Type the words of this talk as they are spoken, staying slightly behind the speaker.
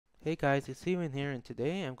Hey guys, it's Steven here, and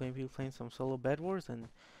today I'm going to be playing some solo Bedwars, and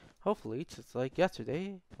hopefully, just like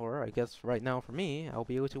yesterday, or I guess right now for me, I'll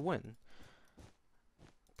be able to win.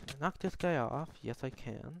 Can I knock this guy off? Yes, I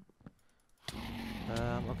can.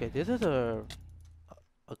 Okay, this is a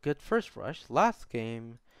good first rush. Last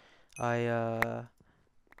game, I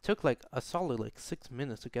took like a solid like 6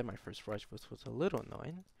 minutes to get my first rush, which was a little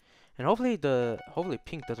annoying. And hopefully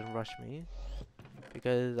pink doesn't rush me,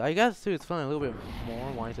 because I guess too it's feeling a little bit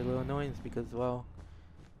more. Why it's a little annoying is because well.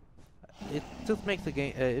 It just makes the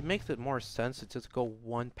game, it makes it more sense to just go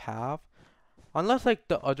one path. Unless like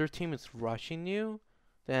the other team is rushing you,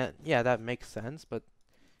 then yeah, that makes sense. But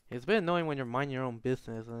it's a bit annoying when you're minding your own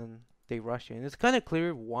business and they rush you. And it's kind of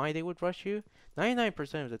clear why they would rush you.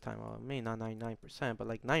 99% of the time, well, maybe not 99%, but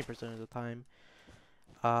like 9% of the time,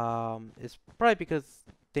 it's probably because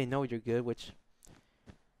they know you're good. Which,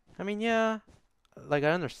 I mean, yeah, like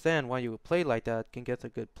I understand why you would play like that, can get a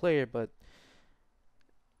good player, but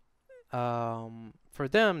for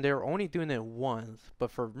them, they're only doing it once,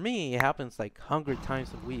 but for me, it happens like 100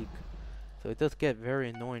 times a week. So it does get very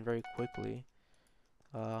annoying very quickly.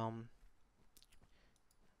 Um,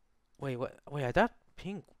 wait, what? Wait, I thought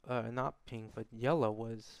pink, not pink, but yellow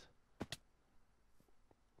was.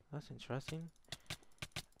 That's interesting.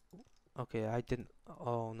 Okay, I didn't.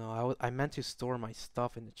 Oh no, I meant to store my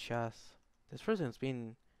stuff in the chest. This person's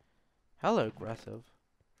being hella aggressive.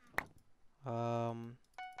 Um,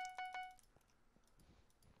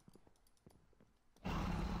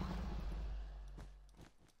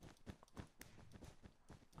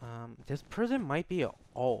 this person might be a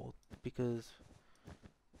alt because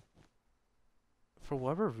for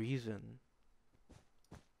whatever reason,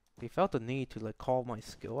 they felt the need to like call my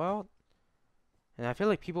skill out, and I feel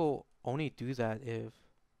like people only do that if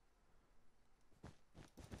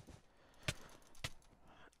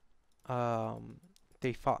um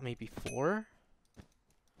they fought me before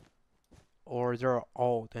or they're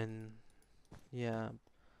old, and yeah,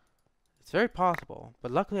 it's very possible.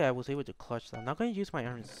 But luckily I was able to clutch that. I'm not going to use my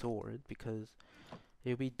iron sword because it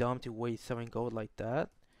would be dumb to waste 7 gold like that.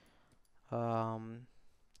 Um,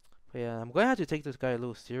 but yeah, I'm going to have to take this guy a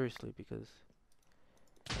little seriously because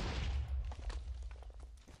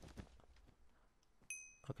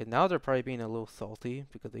okay, now they're probably being a little salty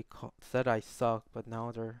because they said I suck, but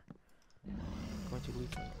now they're going to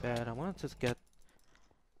leave me bad. I want to just get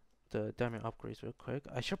the diamond upgrades real quick.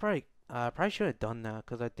 I should probably should have done that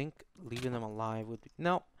because I think leaving them alive would be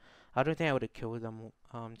no. I don't think I would have killed them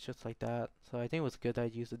just like that. So I think it was good that I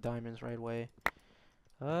used the diamonds right away.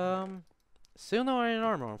 Still no iron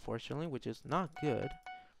armor unfortunately, which is not good.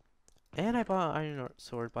 And I bought an iron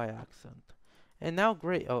sword by accident. And now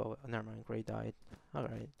Gray. Oh, never mind. Gray died. All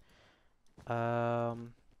right.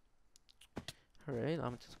 Um. All right.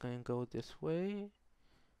 I'm just gonna go this way.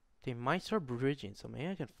 They might start bridging, so maybe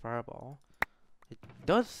I can fireball. It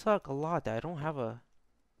does suck a lot that I don't have a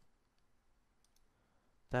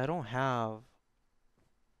that I don't have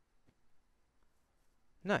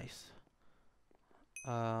nice.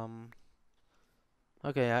 Um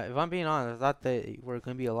okay, if I'm being honest, I thought they were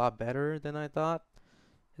gonna be a lot better than I thought.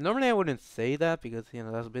 Normally I wouldn't say that because you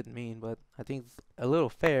know that's a bit mean, but I think it's a little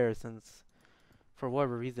fair since for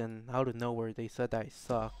whatever reason out of nowhere they said that I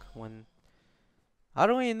suck when I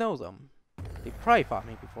don't even know them. They probably fought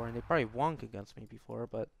me before and they probably won against me before,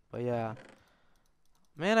 but yeah.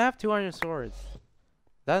 Man, I have 2 iron swords.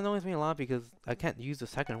 That annoys me a lot because I can't use the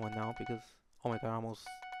second one now because oh my god, I almost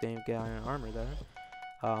didn't get iron armor there.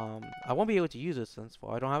 I won't be able to use it since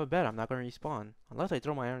well I don't have a bed. I'm not gonna respawn unless I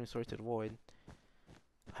throw my iron sword to the void.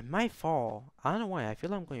 I might fall. I don't know why. I feel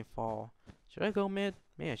like I'm going to fall. Should I go mid?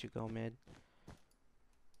 Maybe I should go mid.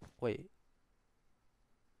 Wait.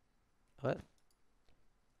 What?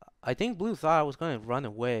 I think blue thought I was going to run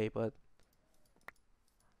away, but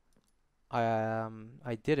I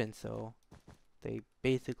didn't. So they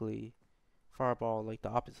basically fireball like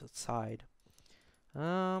the opposite side.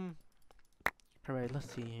 Alright,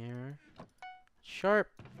 let's see here. Sharp.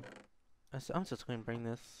 I'm just going to bring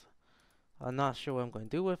this. I'm not sure what I'm going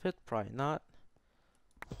to do with it. Probably not.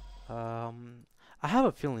 I have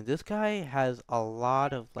a feeling this guy has a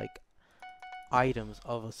lot of like items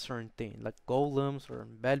of a certain thing, like golems or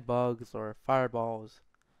bed bugs or fireballs.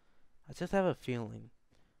 I just have a feeling.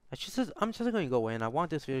 I'm just going to go in. I want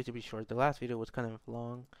this video to be short. The last video was kind of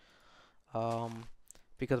long.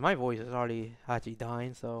 Because my voice is already actually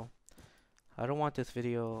dying, so I don't want this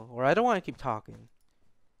video, or I don't want to keep talking.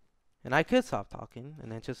 And I could stop talking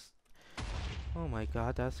and then just. Oh my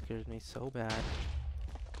god, that scared me so bad.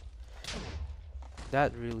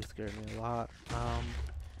 That really scared me a lot.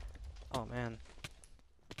 Oh man.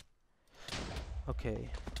 Okay.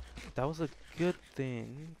 that was a good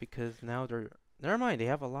thing because now they're. Never mind, they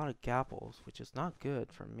have a lot of gapples, which is not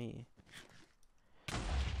good for me.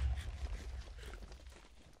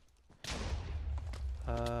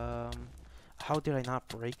 How did I not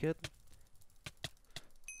break it?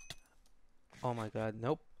 Oh my god,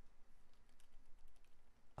 nope.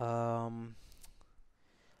 How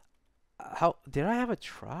did I have a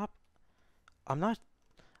trap? I'm not.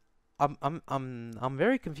 I'm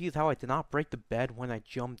very confused how I did not break the bed when I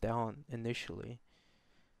jumped down initially.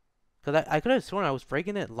 Cause I could have sworn I was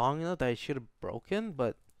breaking it long enough that I should have broken,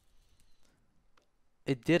 but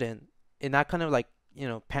it didn't. And that kind of like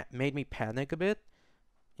made me panic a bit.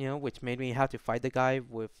 Which made me have to fight the guy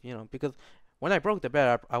with because when I broke the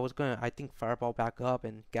bed, I was gonna I think fireball back up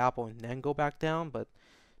and gapple and then go back down, but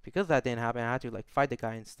because that didn't happen, I had to like fight the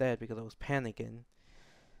guy instead because I was panicking.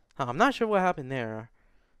 I'm not sure what happened there,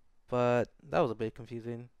 but that was a bit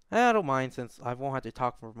confusing. I don't mind since I won't have to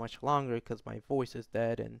talk for much longer because my voice is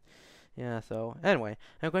dead and yeah. So anyway,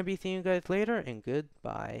 I'm going to be seeing you guys later and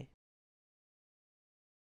goodbye.